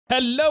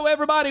Hello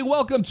everybody,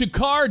 welcome to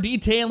Car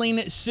Detailing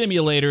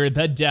Simulator,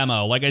 the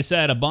demo. Like I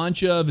said, a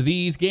bunch of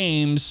these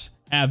games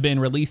have been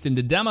released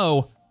into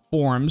demo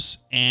forms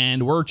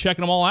and we're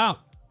checking them all out.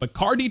 But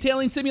Car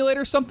Detailing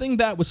Simulator is something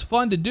that was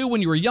fun to do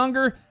when you were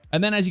younger,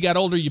 and then as you got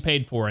older, you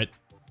paid for it,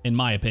 in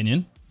my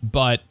opinion.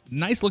 But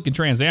nice looking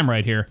Trans Am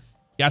right here.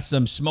 Got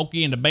some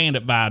Smokey and the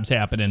Bandit vibes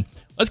happening.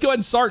 Let's go ahead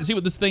and start and see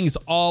what this thing is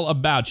all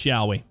about,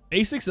 shall we?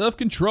 Basics of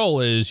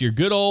control is your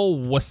good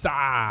old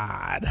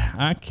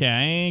Wasad.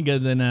 Okay,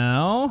 good to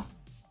know.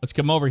 Let's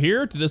come over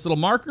here to this little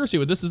marker, see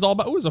what this is all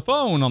about. Oh, there's a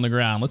phone on the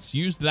ground. Let's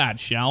use that,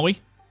 shall we?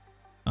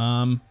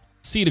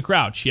 C to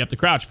crouch. You have to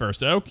crouch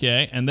first.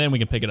 Okay, and then we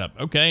can pick it up.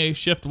 Okay,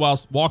 shift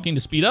whilst walking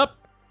to speed up.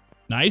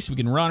 Nice, we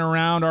can run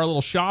around our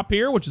little shop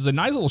here, which is a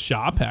nice little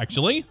shop,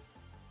 actually.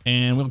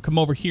 And we'll come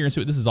over here and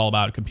see what this is all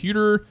about.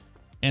 Computer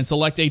and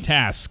select a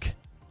task.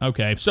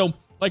 Okay, so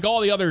like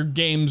all the other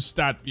games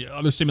that,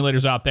 other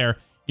simulators out there,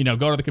 you know,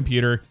 go to the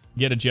computer,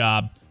 get a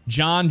job.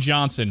 John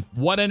Johnson,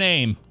 what a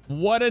name,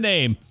 what a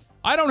name.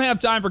 I don't have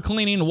time for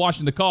cleaning and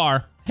washing the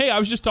car. Hey, I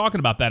was just talking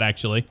about that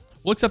actually.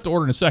 We'll accept the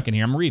order in a second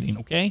here, I'm reading,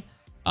 okay?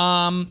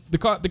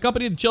 The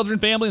company, the children,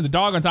 family, and the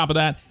dog on top of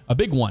that, a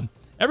big one.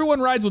 Everyone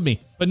rides with me,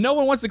 but no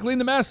one wants to clean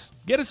the mess.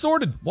 Get it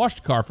sorted. Wash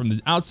the car from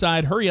the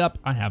outside, hurry up,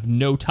 I have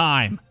no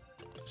time.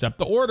 Accept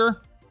the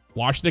order,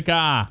 wash the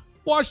car.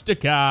 Wash the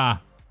car.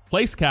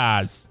 Place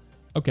cars.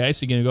 Okay,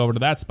 so you're gonna go over to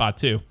that spot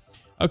too.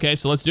 Okay,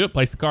 so let's do it.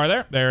 Place the car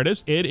there. There it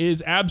is. It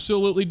is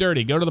absolutely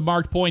dirty. Go to the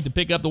marked point to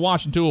pick up the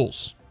washing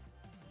tools.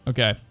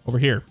 Okay, over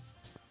here.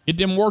 Get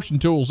them washing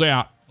tools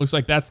out. Looks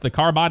like that's the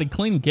car body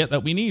cleaning kit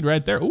that we need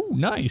right there. Ooh,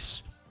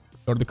 nice.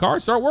 Go to the car,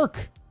 start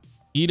work.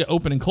 E to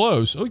open and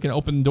close. Oh, you can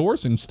open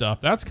doors and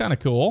stuff. That's kind of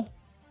cool.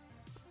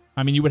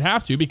 I mean, you would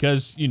have to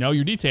because, you know,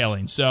 you're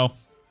detailing. So,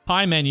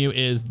 pie menu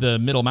is the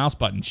middle mouse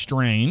button.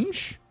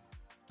 Strange.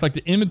 Like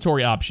the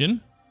inventory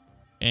option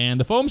and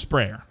the foam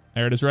sprayer.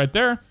 There it is right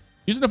there.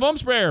 Using the foam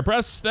sprayer,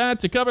 press that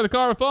to cover the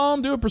car with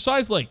foam. Do it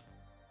precisely.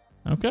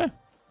 Okay,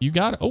 you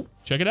got it. Oh,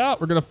 check it out.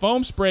 We're gonna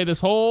foam spray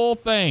this whole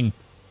thing.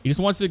 He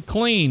just wants it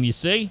clean, you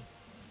see?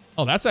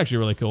 Oh, that's actually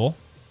really cool.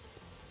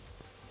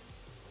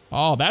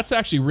 Oh, that's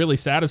actually really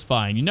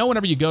satisfying. You know,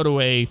 whenever you go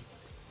to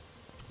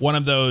one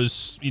of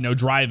those, you know,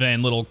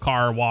 drive-in little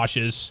car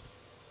washes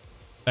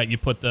that you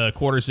put the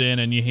quarters in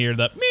and you hear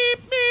the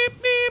meep, meep,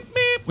 meep,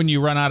 meep when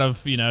you run out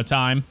of, you know,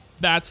 time.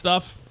 That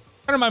stuff.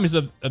 That reminds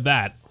me of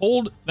that.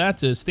 Hold that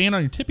to stand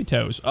on your tippy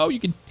toes. Oh,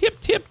 you can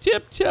tip, tip,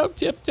 tip, tip,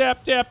 tip,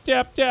 tap, tap,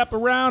 tap, tap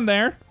around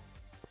there.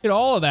 Get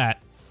all of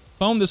that.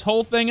 Foam this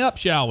whole thing up,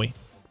 shall we?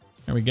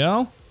 There we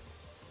go.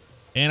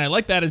 And I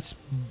like that it's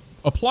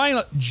applying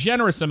a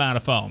generous amount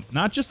of foam.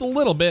 Not just a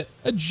little bit,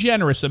 a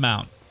generous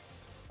amount.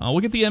 We'll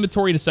get the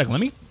inventory in a second.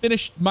 Let me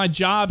finish my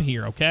job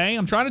here, okay?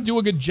 I'm trying to do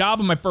a good job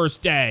on my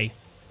first day.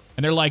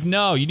 And they're like,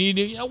 no, you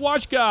need to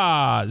watch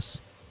cars.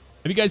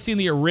 Have you guys seen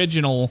the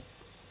original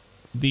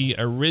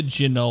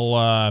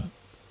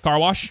car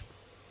wash?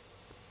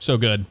 So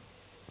good.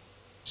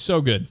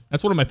 So good.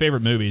 That's one of my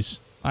favorite movies.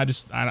 I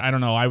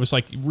don't know. I was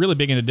like really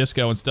big into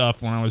disco and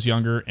stuff when I was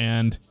younger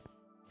and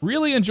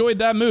really enjoyed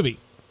that movie.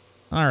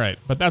 All right,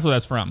 but that's what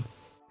that's from.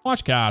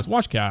 Wash cars,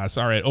 wash cars.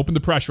 All right, open the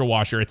pressure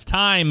washer. It's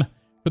time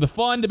for the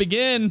fun to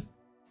begin.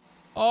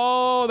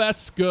 Oh,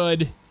 that's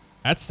good.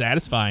 That's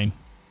satisfying.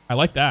 I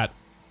like that.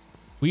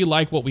 We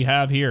like what we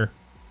have here.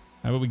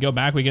 How about we go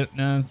back? We get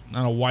not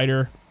a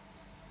wider.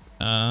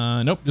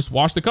 Nope, just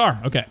wash the car.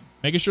 Okay,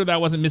 making sure that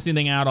wasn't missing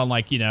anything out on,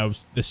 like, you know,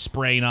 the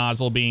spray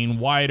nozzle being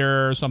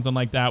wider or something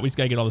like that. We just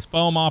gotta get all this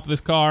foam off of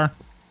this car.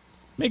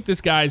 Make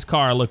this guy's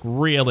car look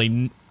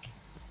really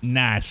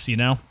nice, you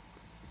know?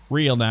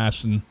 Real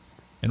nice and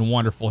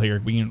wonderful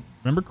here. We can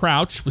remember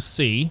crouch with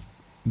C.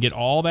 Get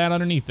all that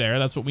underneath there.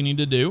 That's what we need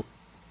to do.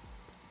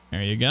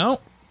 There you go. I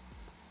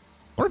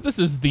wonder if this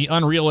is the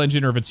Unreal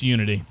Engine or if it's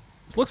Unity.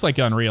 This looks like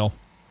Unreal.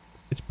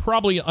 It's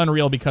probably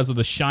Unreal because of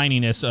the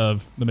shininess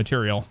of the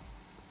material,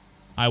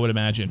 I would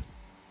imagine.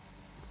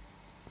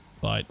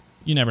 But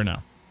you never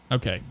know.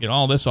 Okay, get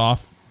all this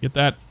off. Get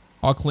that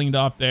all cleaned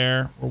off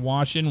there. We're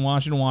washing,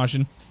 washing,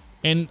 washing.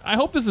 And I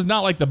hope this is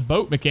not like the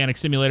boat mechanic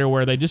simulator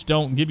where they just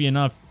don't give you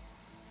enough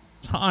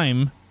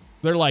time.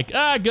 They're like,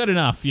 good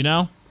enough, you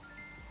know?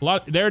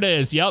 There it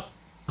is, yep.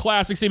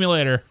 Classic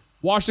simulator.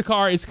 Wash the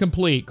car, it's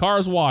complete. Car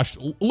is washed.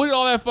 Look at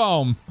all that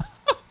foam.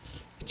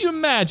 Could you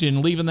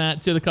imagine leaving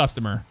that to the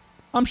customer?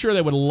 I'm sure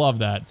they would love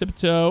that.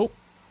 Tip-toe.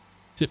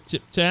 Tip,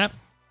 tip, tap.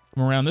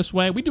 Come around this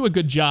way. We do a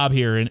good job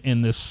here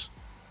in this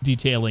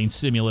detailing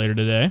simulator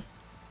today.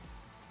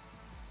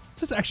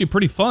 This is actually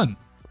pretty fun.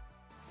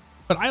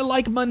 But I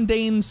like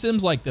mundane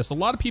sims like this. A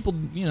lot of people,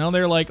 you know,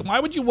 they're like, why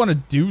would you want to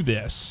do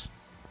this?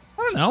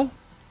 I don't know.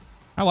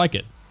 I like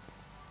it.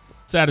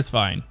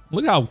 Satisfying.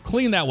 Look how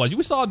clean that was.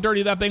 You saw how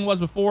dirty that thing was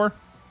before?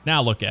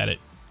 Now look at it.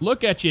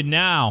 Look at you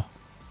now.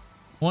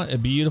 What a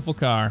beautiful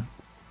car.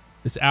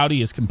 This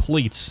Audi is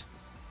complete.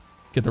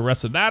 Get the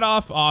rest of that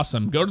off.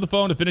 Awesome. Go to the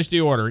phone to finish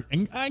the order.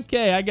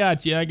 Okay, I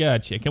got you. I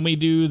got you. Can we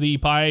do the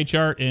pie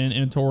chart in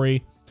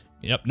inventory?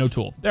 Yep, no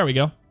tool. There we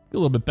go. A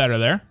little bit better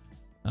there.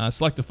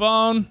 Select the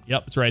phone.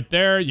 Yep, it's right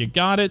there. You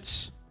got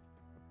it.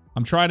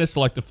 I'm trying to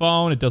select the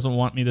phone. It doesn't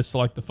want me to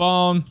select the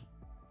phone.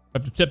 I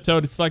have to tiptoe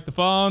to select the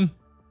phone.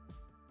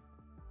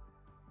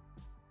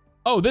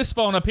 Oh, this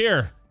phone up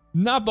here.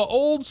 Not the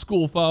old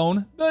school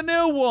phone, the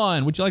new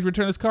one. Would you like to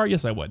return this car?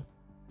 Yes, I would.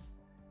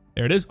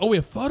 There it is. Oh, we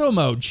have photo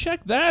mode.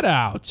 Check that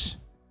out.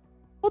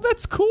 Oh,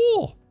 that's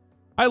cool.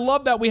 I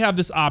love that we have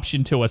this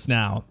option to us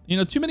now. You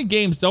know, too many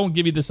games don't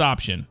give you this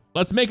option.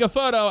 Let's make a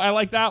photo. I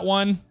like that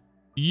one.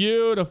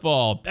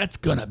 Beautiful. That's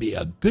gonna be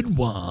a good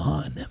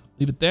one.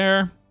 Leave it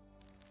there.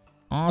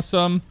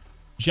 Awesome.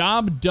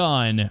 Job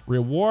done.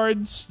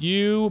 Rewards,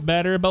 you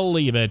better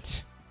believe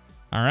it.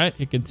 All right,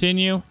 hit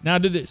continue. Now,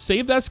 did it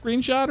save that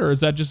screenshot or is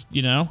that just,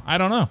 you know, I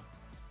don't know.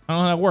 I don't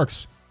know how that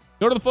works.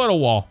 Go to the photo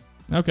wall.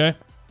 Okay.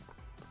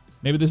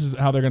 Maybe this is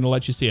how they're gonna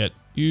let you see it.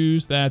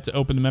 Use that to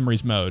open the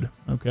memories mode.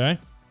 Okay.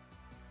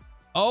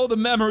 Oh, the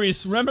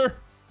memories. Remember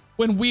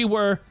when we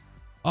were,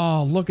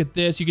 oh, look at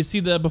this. You can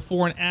see the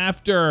before and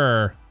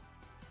after.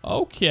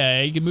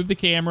 Okay, you can move the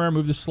camera,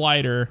 move the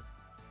slider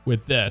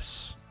with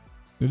this.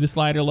 Move the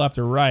slider left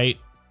or right.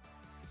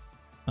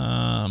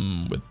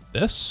 With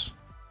this?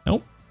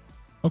 Nope.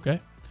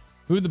 Okay.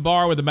 Move the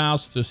bar with the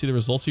mouse to see the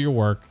results of your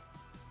work.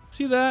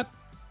 See that?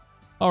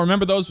 Oh,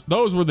 remember those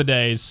were the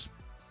days.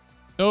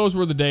 Those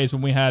were the days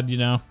when we had, you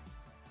know,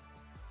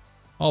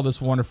 all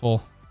this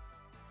wonderful.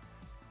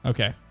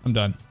 Okay, I'm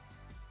done.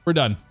 We're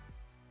done.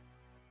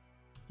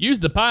 Use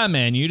the pie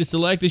menu to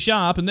select the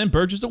shop and then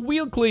purchase a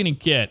wheel cleaning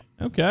kit.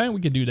 Okay, we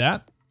can do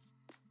that.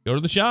 Go to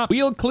the shop.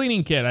 Wheel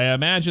cleaning kit. I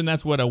imagine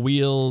that's what a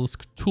Wheels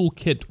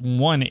Toolkit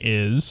 1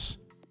 is.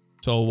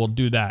 So we'll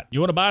do that. You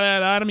want to buy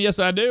that item? Yes,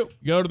 I do.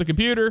 Go to the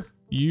computer.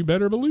 You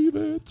better believe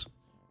it.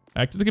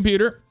 Back to the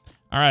computer.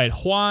 All right,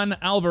 Juan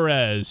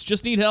Alvarez.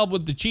 Just need help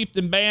with the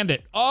Chieftain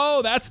Bandit.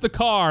 Oh, that's the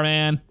car,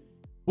 man.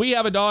 We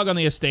have a dog on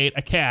the estate,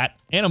 a cat,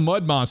 and a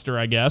mud monster,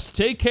 I guess.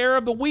 Take care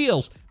of the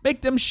wheels.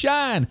 Make them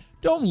shine.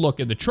 Don't look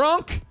in the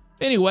trunk.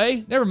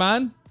 Anyway, never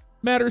mind.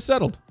 Matter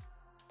settled.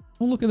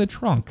 Don't look in the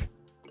trunk.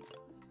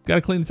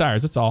 Gotta clean the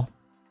tires, that's all.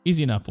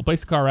 Easy enough. We'll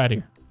place the car right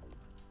here.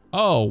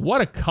 Oh,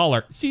 what a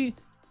color. See,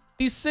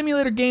 these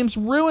simulator games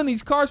ruin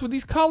these cars with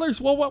these colors.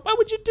 Well, why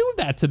would you do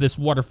that to this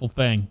wonderful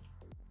thing?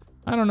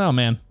 I don't know,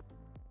 man.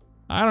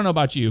 I don't know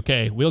about you.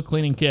 Okay, wheel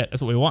cleaning kit.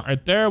 That's what we want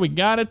right there. We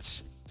got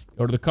it.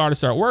 Go to the car to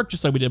start work,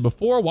 just like we did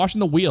before. Washing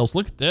the wheels.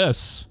 Look at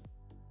this.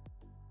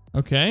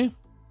 Okay.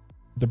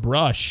 The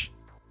brush.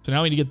 So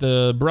now we need to get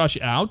the brush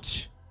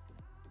out.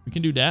 We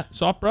can do that.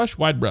 Soft brush,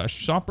 wide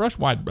brush. Soft brush,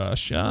 wide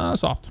brush.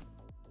 Soft.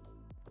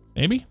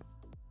 Maybe.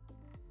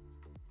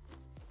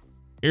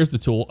 Here's the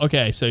tool.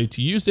 Okay, so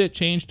to use it,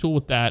 change tool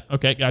with that.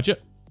 Okay, gotcha.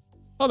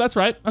 Oh, that's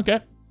right. Okay.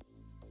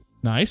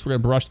 Nice. We're gonna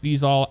brush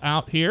these all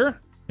out here.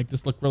 Make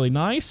this look really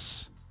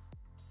nice.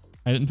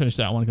 I didn't finish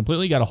that one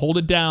completely. Got to hold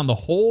it down the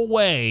whole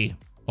way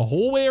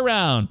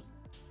around.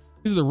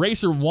 This is the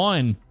Racer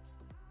 1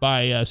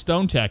 by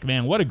Stone Tech.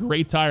 Man, what a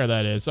great tire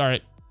that is. All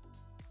right.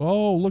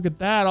 Oh, look at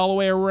that all the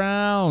way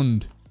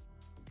around.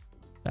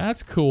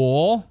 That's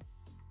cool.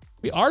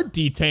 We are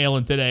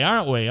detailing today,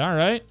 aren't we? All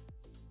right.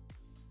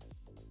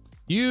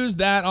 Use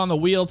that on the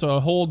wheel to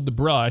hold the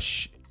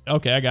brush.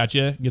 Okay, I got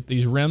you. Get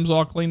these rims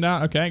all cleaned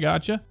out. Okay,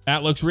 gotcha.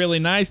 That looks really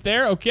nice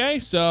there. Okay,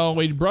 so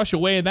we brush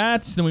away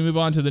that. Then we move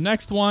on to the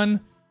next one.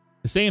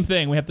 The same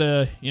thing. We have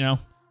to, you know,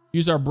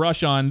 use our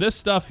brush on this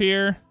stuff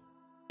here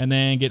and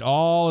then get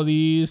all of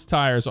these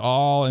tires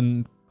all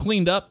and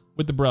cleaned up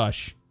with the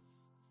brush.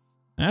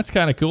 That's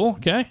kind of cool.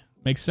 Okay,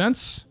 makes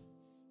sense.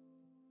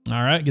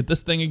 All right, get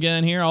this thing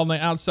again here on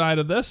the outside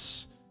of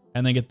this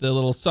and then get the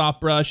little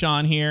soft brush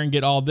on here and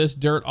get all this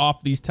dirt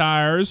off these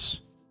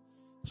tires.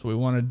 That's what we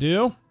want to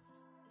do.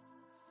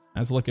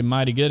 That's looking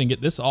mighty good. And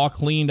get this all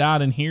cleaned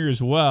out in here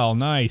as well.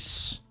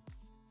 Nice.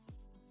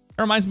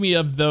 It reminds me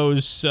of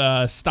those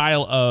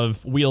style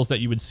of wheels that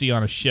you would see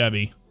on a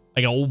Chevy.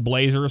 Like an old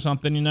Blazer or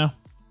something, you know?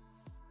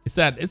 It's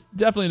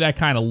definitely that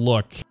kind of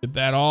look. Get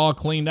that all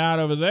cleaned out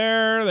over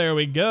there. There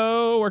we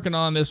go. Working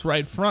on this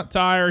right front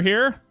tire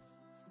here.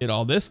 Get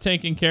all this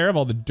taken care of.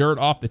 All the dirt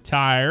off the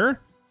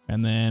tire.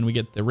 And then we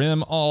get the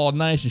rim all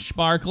nice and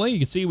sparkly. You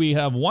can see we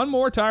have one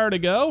more tire to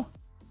go.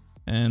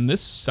 And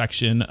this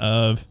section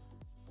of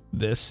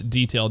this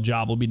detailed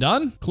job will be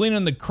done.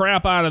 Cleaning the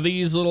crap out of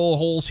these little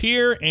holes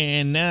here.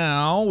 And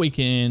now we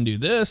can do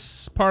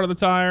this part of the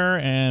tire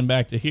and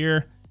back to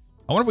here.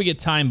 I wonder if we get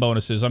time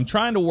bonuses. I'm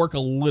trying to work a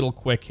little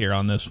quick here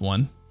on this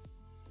one.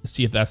 Let's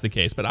see if that's the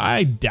case, but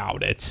I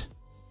doubt it.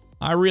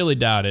 I really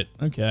doubt it.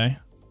 Okay, a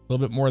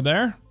little bit more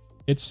there.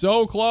 It's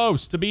so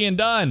close to being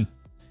done.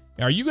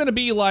 Are you gonna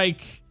be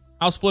like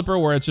House Flipper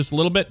where it's just a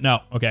little bit?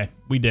 No, okay,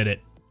 we did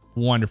it.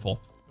 Wonderful.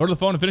 Go to the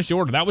phone and finish the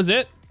order. That was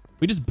it?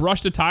 We just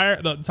brushed the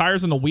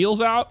tires and the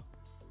wheels out?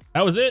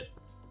 That was it?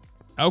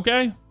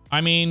 Okay.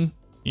 I mean,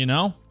 you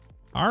know,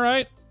 all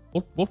right.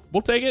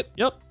 We'll take it.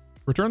 Yep.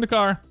 Return the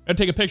car. Gotta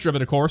take a picture of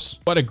it, of course.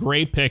 What a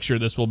great picture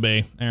this will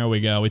be. There we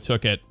go. We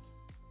took it.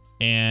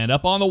 And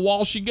up on the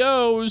wall she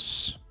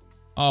goes.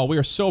 Oh, we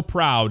are so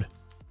proud.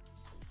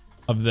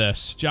 of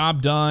this.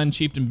 Job done.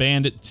 Chieftain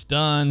Bandit's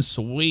done.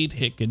 Sweet.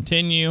 Hit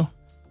continue.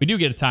 We do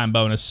get a time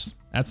bonus.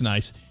 That's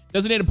nice.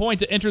 Designated point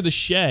to enter the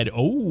shed.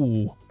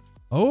 Oh.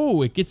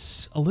 Oh, it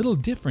gets a little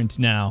different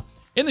now.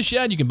 In the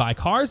shed, you can buy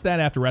cars that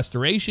after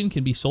restoration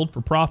can be sold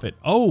for profit.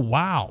 Oh,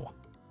 wow.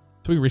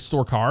 So we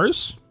restore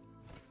cars?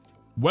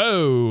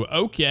 Whoa,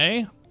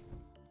 okay.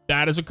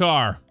 That is a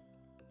car.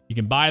 You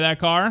can buy that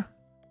car.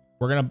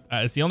 We're gonna,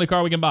 it's the only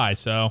car we can buy,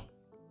 so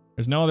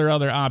there's no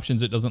other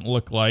options, it doesn't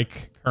look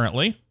like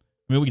currently.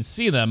 I mean, we can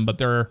see them, but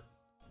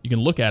you can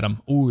look at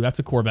them. Ooh, that's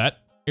a Corvette.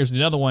 Here's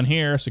another one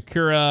here,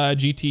 Sakura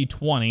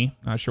GT20.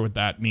 Not sure what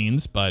that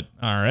means, but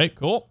all right,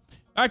 cool.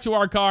 Back to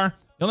our car.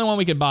 The only one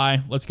we can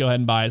buy. Let's go ahead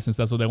and buy it since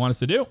that's what they want us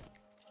to do.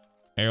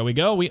 There we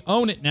go. We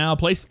own it now.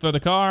 Place for the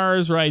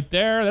cars right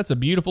there. That's a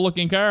beautiful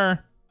looking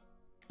car.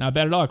 Not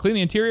bad at all. Clean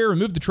the interior,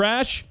 remove the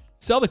trash,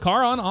 sell the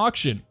car on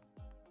auction.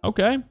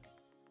 Okay.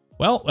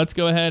 Well, let's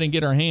go ahead and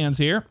get our hands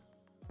here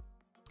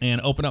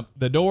and open up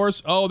the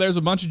doors. Oh, there's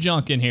a bunch of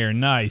junk in here.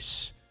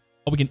 Nice.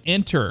 Oh, we can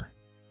enter.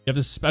 You have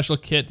this special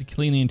kit to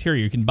clean the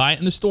interior. You can buy it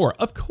in the store.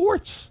 Of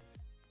course.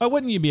 Why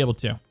wouldn't you be able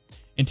to?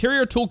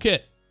 Interior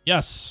toolkit.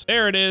 Yes,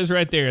 there it is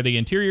right there. The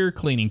interior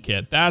cleaning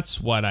kit.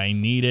 That's what I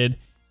needed.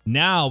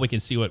 Now we can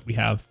see what we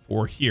have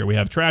for here. We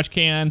have trash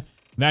can,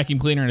 vacuum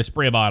cleaner, and a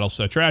spray bottle.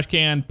 So trash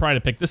can, probably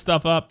to pick this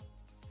stuff up.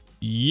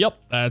 Yep,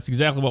 that's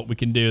exactly what we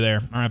can do there.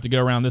 I don't have to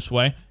go around this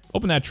way.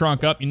 Open that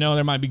trunk up. You know,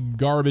 there might be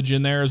garbage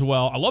in there as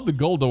well. I love the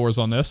gold doors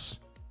on this.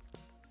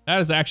 That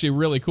is actually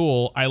really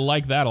cool. I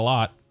like that a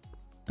lot.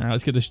 All right,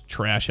 let's get this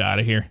trash out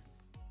of here.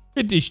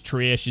 Get these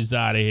trashes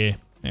out of here.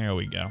 There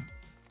we go.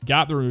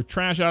 Got the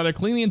trash out of there.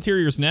 Clean the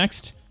interiors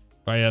next.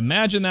 I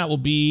imagine that will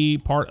be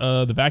part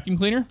of the vacuum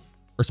cleaner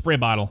or spray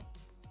bottle.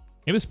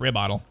 Maybe the spray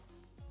bottle.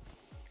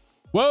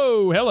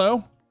 Whoa,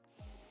 hello.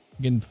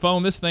 You can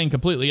foam this thing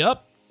completely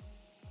up.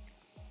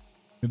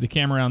 Move the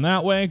camera around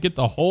that way. Get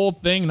the whole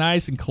thing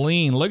nice and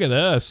clean. Look at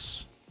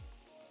this.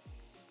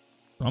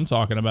 That's what I'm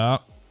talking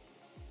about.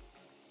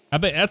 I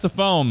bet that's a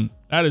foam.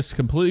 That is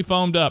completely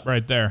foamed up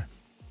right there.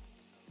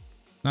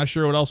 Not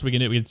sure what else we can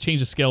do. We can change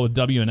the scale with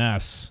W and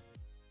S.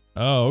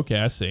 Oh, okay,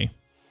 I see.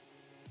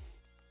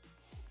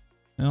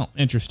 Well,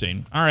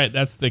 interesting. All right,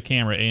 that's the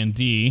camera, A and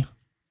D.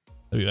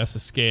 WS the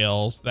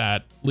scales,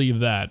 that, leave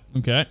that.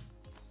 Okay.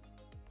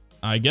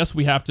 I guess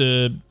we have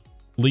to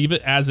leave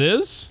it as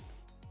is.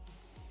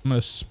 I'm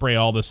gonna spray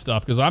all this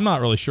stuff because I'm not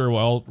really sure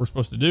what we're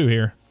supposed to do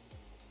here.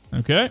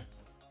 Okay,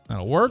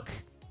 that'll work.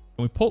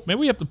 Can we pull,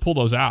 maybe we have to pull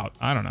those out.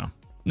 I don't know.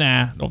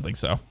 Nah, don't think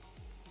so.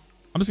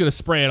 I'm just gonna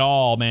spray it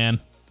all, man.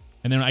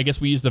 And then I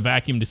guess we use the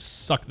vacuum to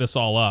suck this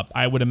all up.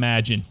 I would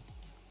imagine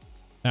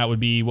that would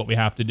be what we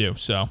have to do.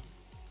 So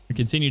we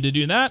continue to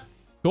do that.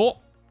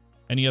 Cool.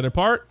 Any other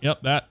part?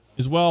 Yep, that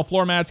as well.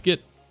 Floor mats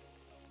get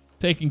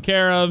taken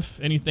care of.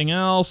 Anything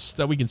else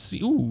that we can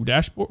see? Ooh,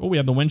 dashboard. Oh, we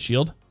have the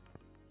windshield.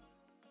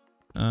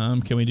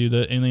 Can we do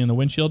anything in the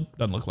windshield?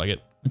 Doesn't look like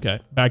it. Okay,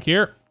 back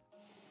here.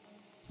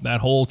 That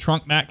whole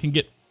trunk mat can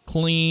get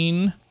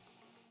clean.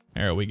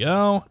 There we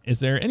go. Is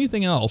there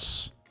anything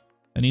else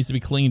that needs to be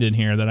cleaned in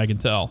here that I can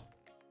tell?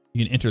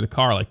 You can enter the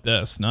car like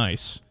this.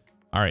 Nice.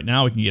 All right,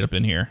 now we can get up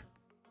in here.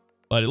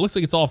 But it looks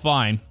like it's all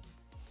fine.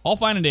 All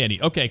fine and dandy.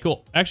 Okay,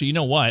 cool. Actually, you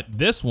know what?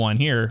 This one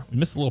here, we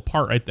missed a little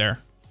part right there.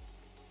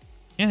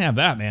 Can't have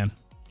that, man.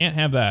 Can't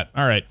have that.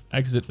 All right,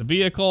 exit the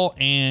vehicle,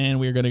 and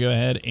we're gonna go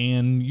ahead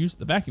and use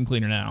the vacuum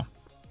cleaner now.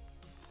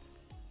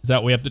 Is that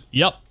what we have to?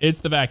 Yep, it's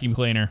the vacuum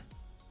cleaner.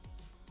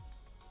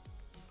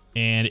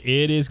 And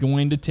it is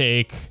going to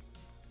take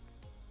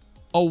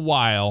a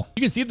while.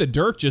 You can see the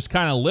dirt just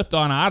kind of lift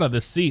on out of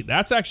the seat.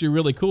 That's actually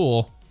really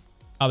cool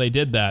how they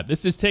did that.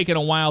 This is taking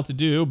a while to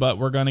do, but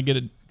we're gonna get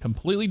it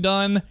completely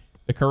done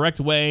the correct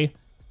way.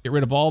 Get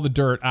rid of all the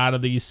dirt out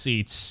of these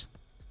seats.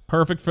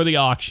 Perfect for the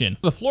auction.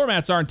 The floor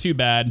mats aren't too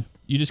bad.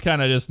 You just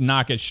kind of just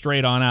knock it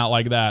straight on out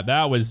like that.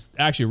 That was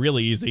actually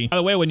really easy. By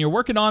the way, when you're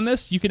working on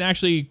this, you can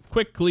actually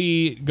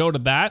quickly go to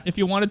that if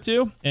you wanted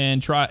to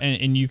and try,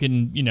 and you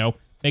can, you know,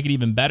 make it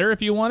even better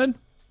if you wanted,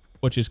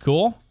 which is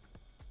cool.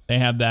 They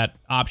have that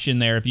option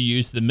there if you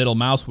use the middle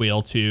mouse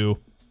wheel to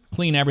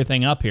clean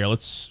everything up here.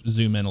 Let's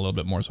zoom in a little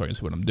bit more so I can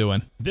see what I'm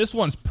doing. This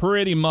one's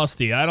pretty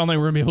musty. I don't think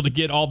we're gonna be able to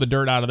get all the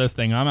dirt out of this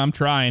thing. I'm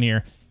trying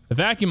here. The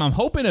vacuum, I'm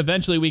hoping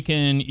eventually we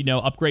can, you know,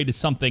 upgrade to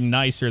something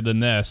nicer than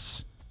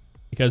this,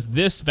 because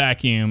this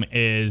vacuum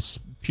is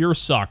pure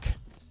suck.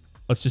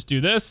 Let's just do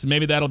this.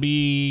 Maybe that'll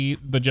be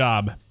the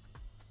job.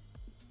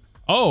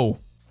 Oh,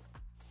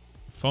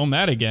 foam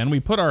that again. We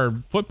put our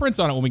footprints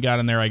on it when we got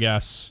in there, I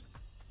guess.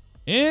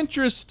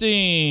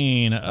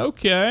 Interesting.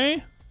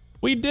 Okay.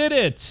 We did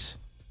it.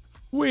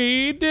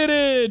 We did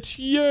it.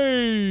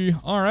 Yay.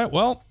 All right,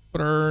 well,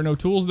 put our no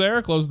tools there.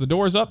 Close the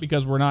doors up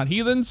because we're not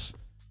heathens.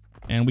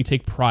 And we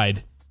take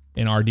pride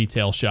in our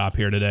detail shop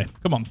here today.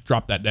 Come on,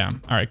 drop that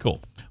down. All right,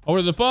 cool. Over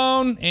to the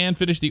phone and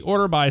finish the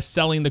order by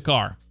selling the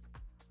car.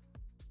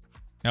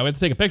 Now we have to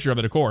take a picture of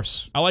it, of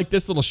course. I like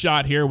this little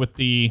shot here with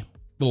the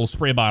little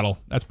spray bottle.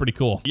 That's pretty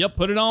cool. Yep,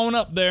 put it on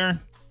up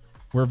there.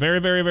 We're very,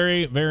 very,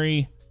 very,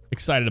 very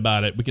excited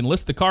about it. We can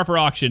list the car for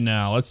auction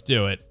now. Let's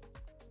do it.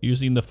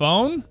 Using the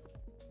phone.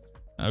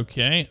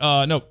 Okay.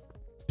 No.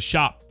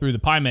 Shop through the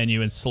pie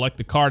menu and select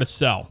the car to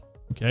sell.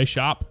 Okay,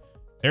 shop.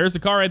 There's the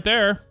car right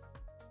there.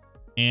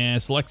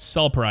 And select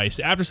sell price.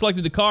 After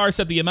selecting the car,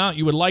 set the amount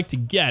you would like to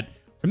get.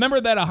 Remember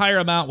that a higher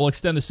amount will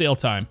extend the sale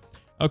time.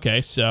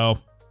 Okay, so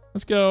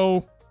let's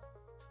go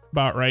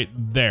about right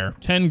there.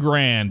 10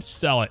 grand,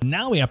 sell it.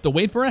 Now we have to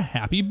wait for a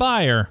happy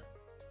buyer.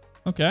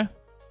 Okay.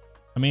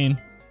 I mean,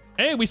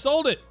 hey, we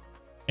sold it.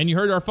 And you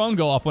heard our phone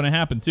go off when it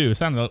happened too. It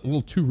sounded a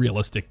little too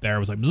realistic there. It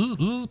was like, bzz,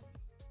 bzz.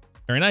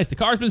 Very nice. The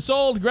car's been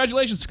sold.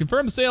 Congratulations.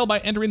 Confirm the sale by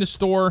entering the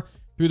store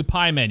through the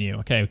pie menu.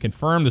 Okay,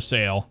 confirm the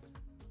sale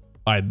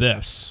by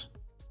this.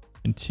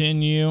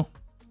 Continue.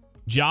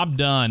 Job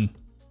done.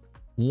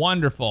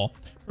 Wonderful.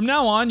 From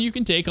now on, you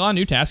can take on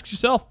new tasks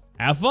yourself.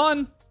 Have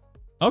fun.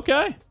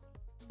 Okay.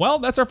 Well,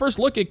 that's our first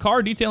look at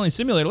Car Detailing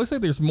Simulator. Looks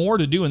like there's more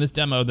to do in this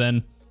demo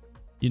than,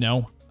 you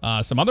know,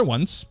 some other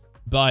ones.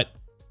 But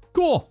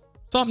cool.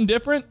 Something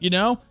different, you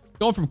know?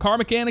 Going from Car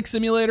Mechanic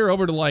Simulator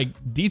over to, like,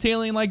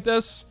 detailing like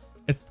this.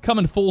 It's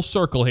coming full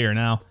circle here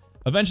now.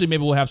 Eventually,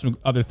 maybe we'll have some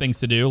other things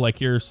to do. Like,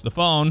 here's the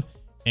phone.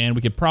 And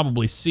we could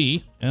probably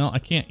see. Well, I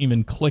can't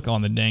even click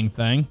on the dang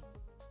thing.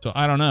 So,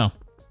 I don't know.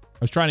 I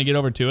was trying to get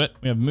over to it.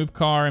 We have move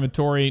car,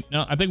 inventory.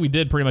 No, I think we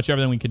did pretty much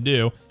everything we could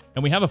do.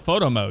 And we have a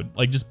photo mode,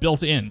 like just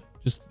built in.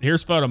 Just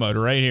here's photo mode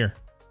right here.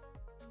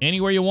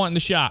 Anywhere you want in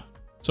the shop.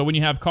 So when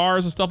you have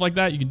cars and stuff like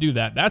that, you can do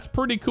that. That's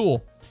pretty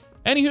cool.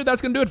 Anywho,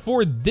 that's gonna do it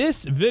for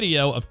this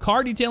video of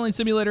Car Detailing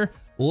Simulator.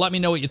 Let me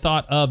know what you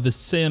thought of the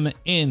sim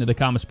in the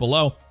comments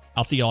below.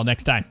 I'll see you all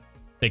next time.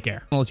 Take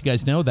care. I'll let you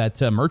guys know that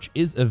merch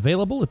is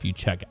available if you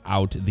check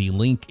out the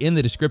link in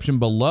the description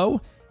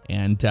below.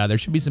 And there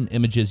should be some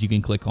images you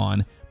can click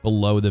on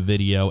below the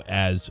video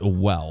as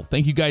well.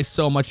 Thank you guys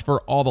so much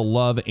for all the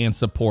love and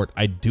support.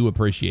 I do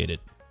appreciate it.